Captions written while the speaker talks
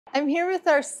I'm here with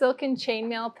our Silken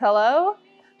Chainmail Pillow.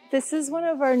 This is one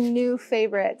of our new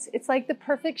favorites. It's like the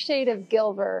perfect shade of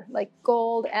gilver, like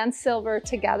gold and silver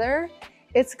together.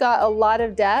 It's got a lot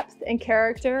of depth and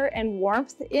character and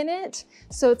warmth in it.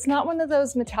 So it's not one of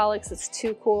those metallics that's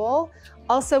too cool.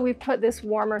 Also, we put this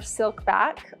warmer silk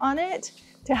back on it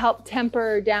to help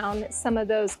temper down some of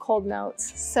those cold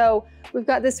notes. So we've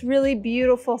got this really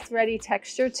beautiful thready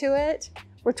texture to it.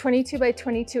 We're 22 by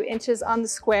 22 inches on the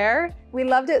square. We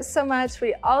loved it so much,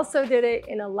 we also did it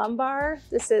in a lumbar.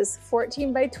 This is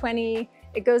 14 by 20.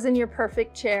 It goes in your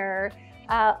perfect chair.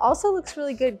 Also looks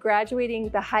really good graduating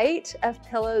the height of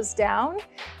pillows down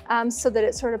so that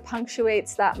it sort of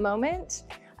punctuates that moment.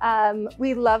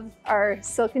 We love our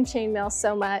Silken Chainmail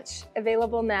so much.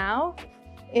 Available now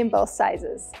in both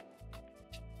sizes.